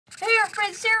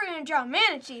friend Sarah and draw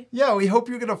Manatee. Yeah, we hope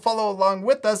you're going to follow along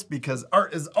with us because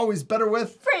art is always better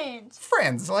with Friends.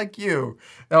 Friends like you.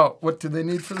 Now, what do they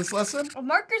need for this lesson? A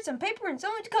marker, some paper, and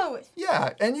someone to color with.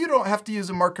 Yeah, and you don't have to use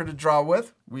a marker to draw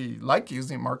with. We like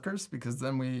using markers because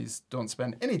then we don't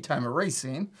spend any time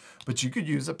erasing, but you could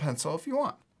use a pencil if you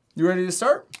want. You ready to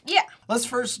start? Yeah. Let's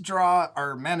first draw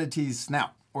our manatee's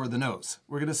snout, or the nose.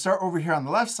 We're going to start over here on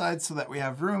the left side so that we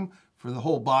have room for the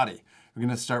whole body. We're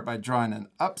going to start by drawing an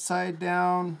upside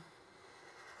down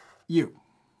U,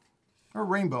 or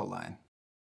rainbow line.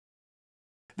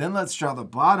 Then let's draw the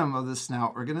bottom of the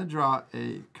snout. We're going to draw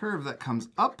a curve that comes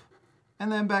up and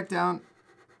then back down,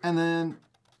 and then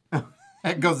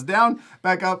it goes down,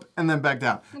 back up, and then back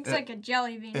down. Looks like a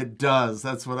jelly bean. It does.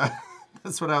 That's what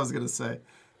I was going to say.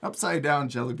 Upside down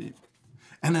jelly bean.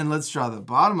 And then let's draw the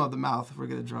bottom of the mouth. We're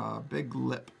going to draw a big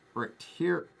lip right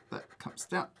here that comes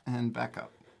down and back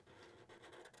up.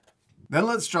 Then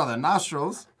let's draw the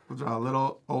nostrils. We'll draw a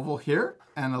little oval here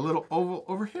and a little oval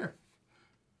over here.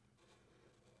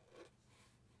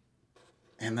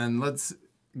 And then let's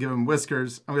give them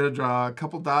whiskers. I'm going to draw a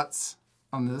couple dots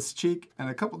on this cheek and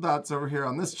a couple dots over here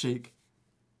on this cheek.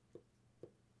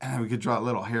 And then we could draw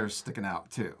little hairs sticking out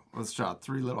too. Let's draw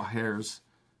 3 little hairs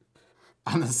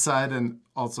on this side and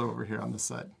also over here on this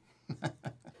side.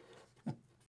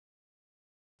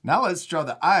 Now let's draw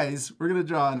the eyes. We're going to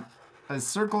draw a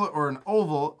circle or an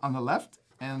oval on the left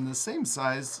and the same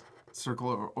size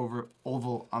circle or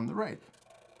oval on the right.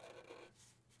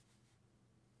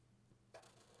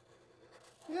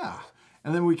 Yeah,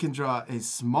 and then we can draw a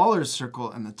smaller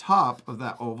circle in the top of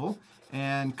that oval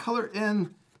and color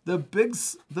in the big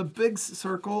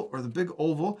circle or the big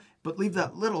oval, but leave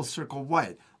that little circle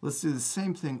white. Let's do the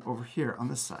same thing over here on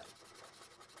this side.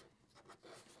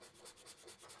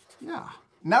 Yeah.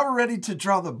 Now we're ready to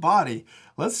draw the body.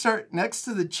 Let's start next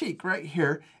to the cheek right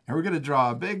here, and we're going to draw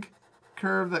a big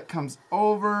curve that comes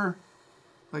over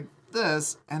like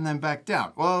this and then back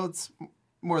down. Well, it's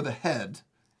more the head,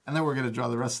 and then we're going to draw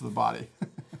the rest of the body.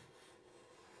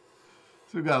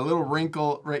 So we've got a little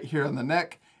wrinkle right here on the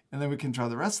neck, and then we can draw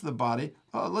the rest of the body.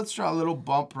 Oh, let's draw a little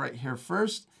bump right here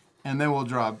first, and then we'll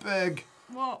draw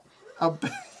a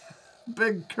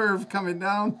big curve coming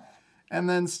down, and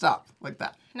then stop like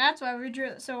that. And that's why we drew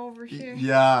it so over here.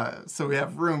 Yeah, so we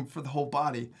have room for the whole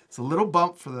body. So a little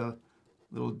bump for the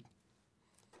little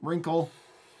wrinkle.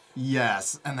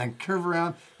 Yes, and then curve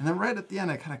around, and then right at the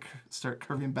end, I kind of start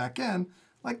curving back in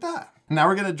like that. Now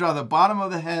we're gonna draw the bottom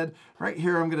of the head. Right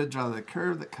here, I'm gonna draw the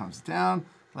curve that comes down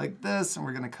like this, and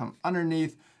we're gonna come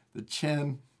underneath the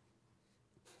chin.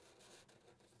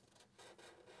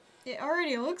 It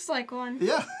already looks like one.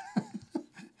 Yeah.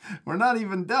 We're not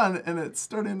even done, and it's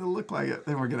starting to look like it.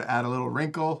 Then we're gonna add a little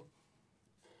wrinkle.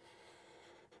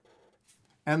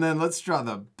 And then let's draw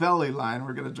the belly line.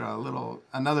 We're gonna draw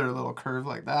another little curve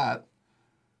like that.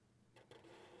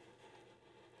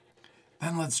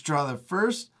 Then let's draw the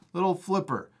first little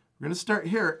flipper. We're gonna start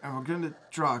here, and we're gonna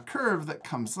draw a curve that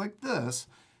comes like this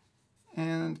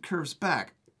and curves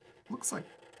back. Looks like,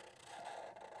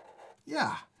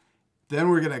 yeah. Then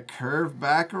we're gonna curve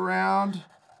back around,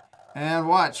 and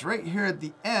watch, right here at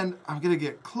the end, I'm gonna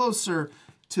get closer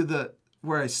to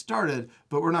where I started,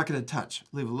 but we're not gonna touch.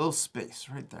 Leave a little space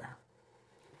right there.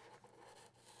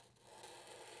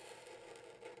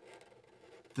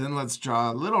 Then let's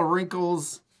draw little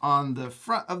wrinkles on the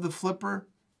front of the flipper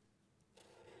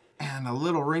and a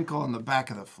little wrinkle on the back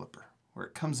of the flipper where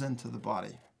it comes into the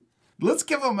body. Let's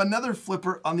give them another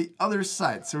flipper on the other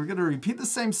side. So we're gonna repeat the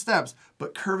same steps,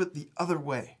 but curve it the other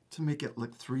way to make it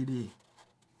look 3D.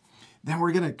 Then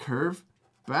we're gonna curve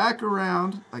back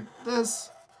around like this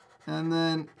and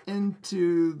then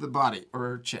into the body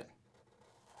or chin.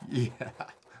 Yeah,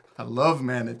 I love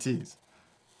manatees.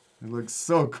 It looks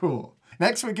so cool.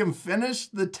 Next, we can finish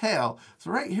the tail.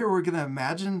 So right here, we're gonna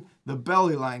imagine the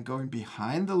belly line going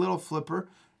behind the little flipper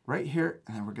right here,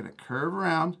 and then we're gonna curve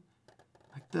around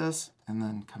like this, and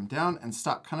then come down and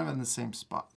stop kind of in the same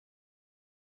spot.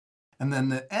 And then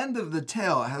the end of the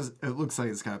tail it looks like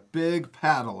it's got a big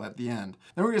paddle at the end.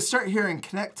 Then we're gonna start here and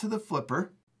connect to the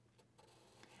flipper.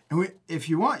 And if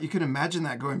you want, you can imagine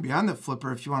that going behind the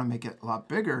flipper if you wanna make it a lot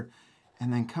bigger.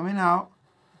 And then coming out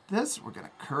this, we're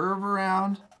gonna curve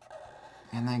around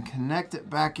and then connect it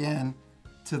back in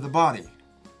to the body.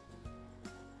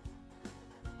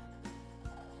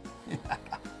 Yeah.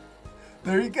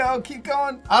 There you go, keep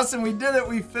going. Awesome, we did it.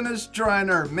 We finished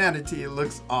drawing our manatee. It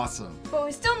looks awesome. But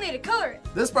we still need to color it.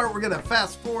 This part we're gonna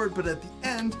fast forward, but at the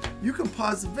end, you can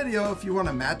pause the video if you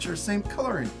wanna match our same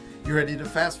coloring. You ready to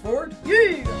fast forward?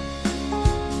 Yeah!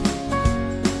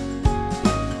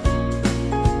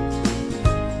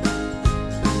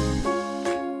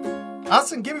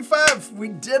 Awesome, give me 5. We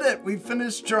did it. We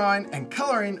finished drawing and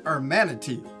coloring our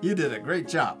manatee. You did a great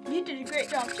job. You did a great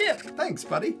job too. Thanks,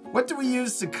 buddy. What do we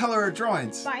use to color our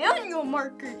drawings? Biannual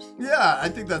markers. Yeah, I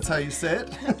think that's how you say it.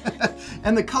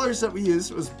 And the colors that we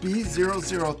used was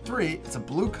B003. It's a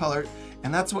blue color,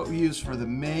 and that's what we used for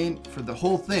the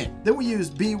whole thing. Then we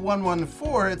used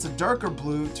B114. It's a darker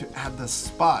blue to add the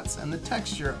spots and the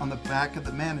texture on the back of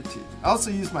the manatee. I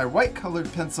also used my white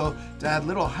colored pencil to add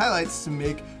little highlights to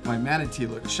make my manatee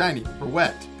look shiny or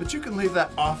wet. But you can leave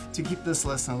that off to keep this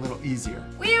lesson a little easier.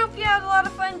 We hope you had a lot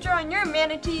of fun drawing your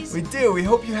manatees. We do. We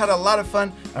hope you had a lot of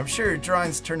fun. I'm sure your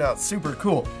drawings turned out super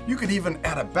cool. You could even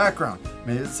add a background.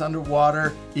 Maybe it's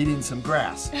underwater eating some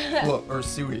grass. Well, or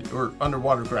seaweed or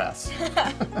underwater grass.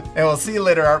 And we'll see you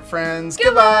later, art friends.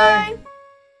 Goodbye.